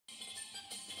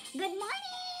Good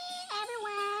morning,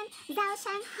 everyone! Zhao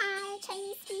Shanghai,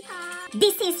 Chinese people!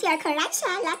 This is your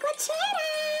Kuratcha.lakwatsera!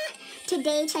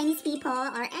 Today, Chinese people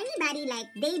or anybody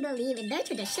like they believe in their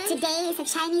tradition. Today is a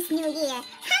Chinese New Year.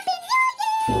 Happy New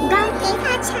Year! Gong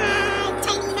Kuratcha,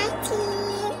 Chinese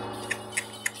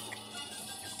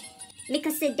 19!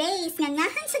 Because today is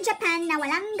ngangahan sa Japan na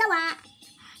walang gawa.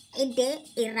 Hindi,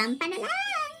 irampa na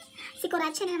lang. Si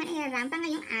Kuratcha na naman irampa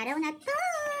ngayong araw na to.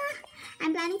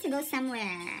 I'm planning to go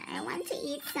somewhere. I want to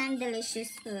eat some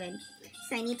delicious food.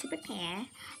 So I need to prepare.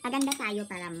 Maganda tayo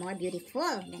para more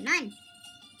beautiful. Ganon.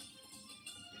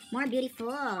 More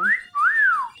beautiful.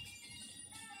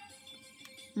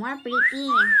 More pretty.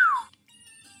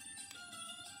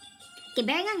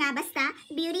 Kiber nga basta.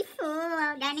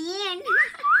 Beautiful. Ganin.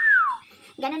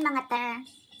 Ganon mga ter.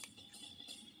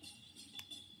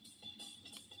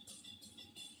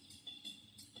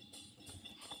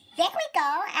 There we go.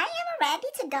 I am ready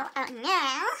to go out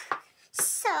now.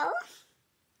 So,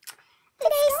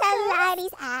 today's sunlight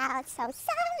is out. So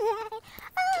sunlight.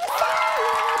 Oh,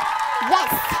 sunlight. Yes,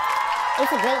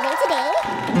 it's a great day today.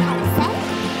 Have the sun.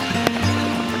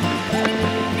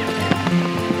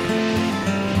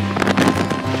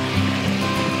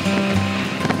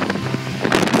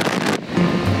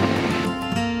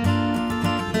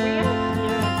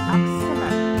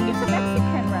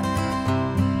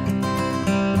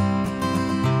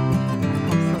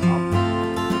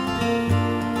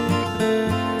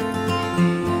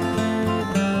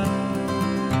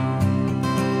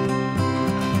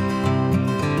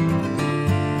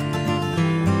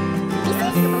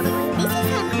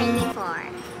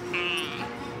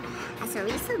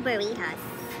 Burritos.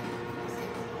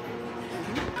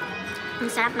 Ang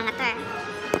sarap mga to.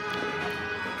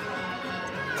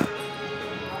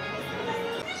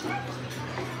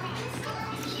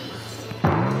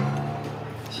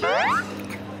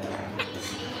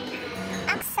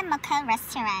 Kuratcha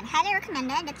restaurant. Highly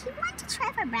recommended that you want to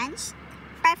try for brunch.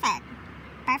 Perfect.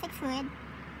 Perfect food.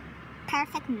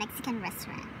 Perfect Mexican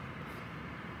restaurant.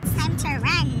 It's time to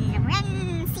run.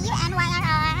 Run. See you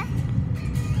NYRR.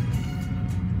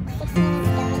 6 minutes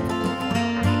going to be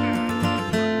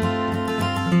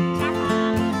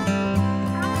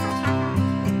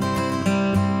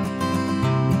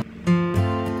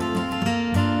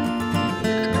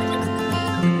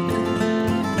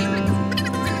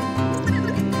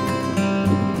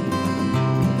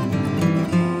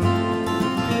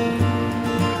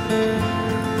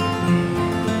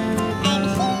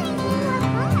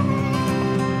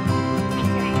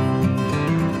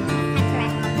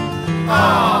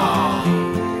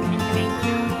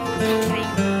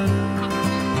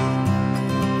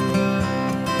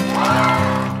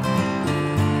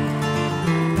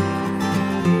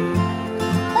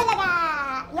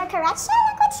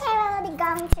Kuratcha.lakwatsera will be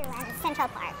going to Central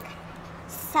Park.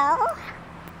 So,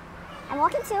 I'm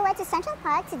walking towards Central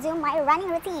Park to do my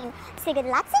running routine. So good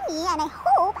luck to me and I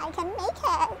hope I can make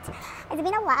it. It's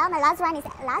been a while. My last run is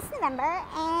last November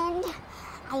and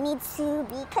I need to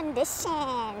be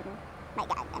conditioned. My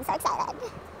God, I'm so excited.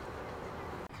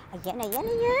 Ayan.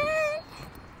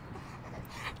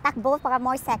 Takbo para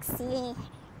more sexy.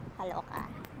 Kaloka.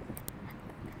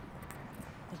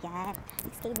 Ayan.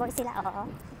 Skateboard sila, oh.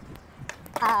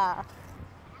 Oh.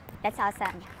 That's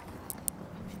awesome.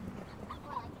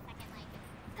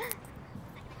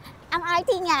 Ang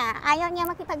arty niya. Ayaw niya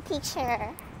makipag-picture.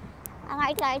 Ang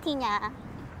arty-arty niya.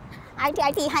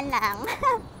 Arty-artyhan lang.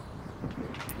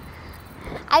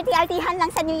 Arty-artyhan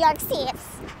lang sa New York, sis.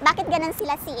 Bakit ganun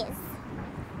sila, sis?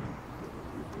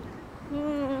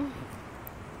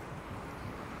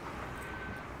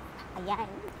 Ayan.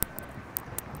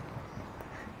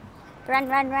 Run.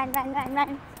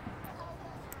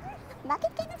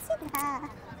 Bakit ganun sila?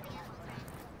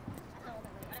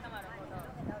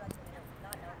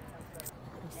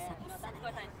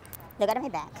 Look at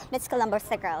my back. That's Columbus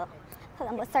Circle.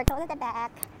 Columbus Circle at the back.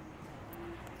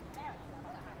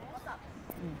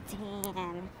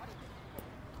 Damn.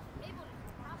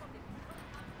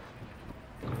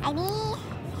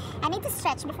 I need to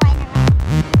stretch before I run.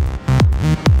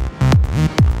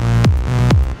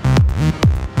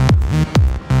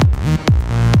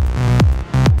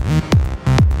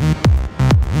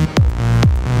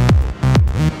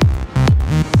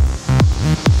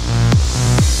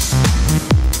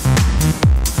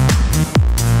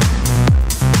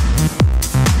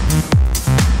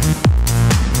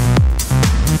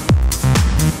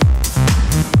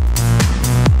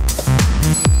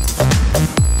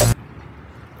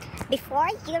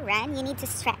 Before you run, you need to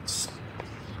stretch.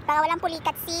 Para walang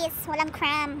pulikat, sis. Walang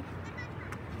cramp.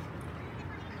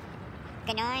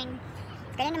 Ganon.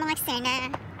 Ganon ang mga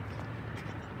eksena.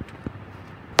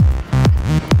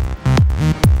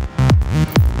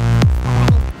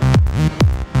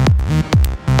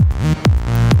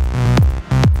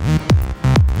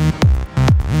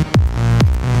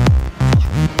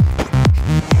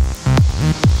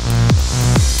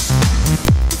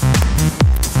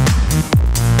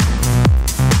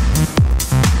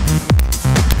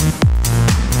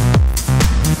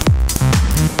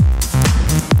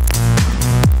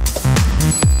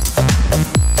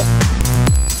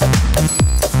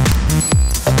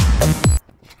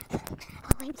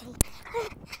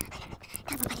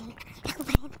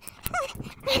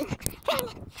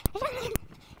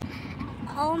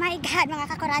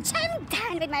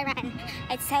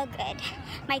 It's so good.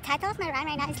 My title of my run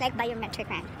right now is like biometric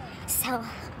run. So,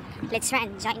 let's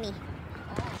run. Join me.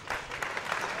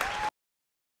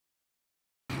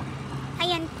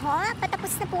 Ayan po,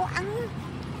 patapos na po ang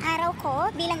araw ko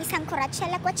bilang isang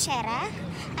Kuratcha.lakwatsera.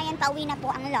 Ayan, pauwi na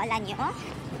po ang lola nyo.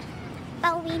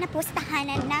 Pauwi na po sa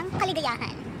tahanan ng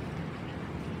kaligayahan.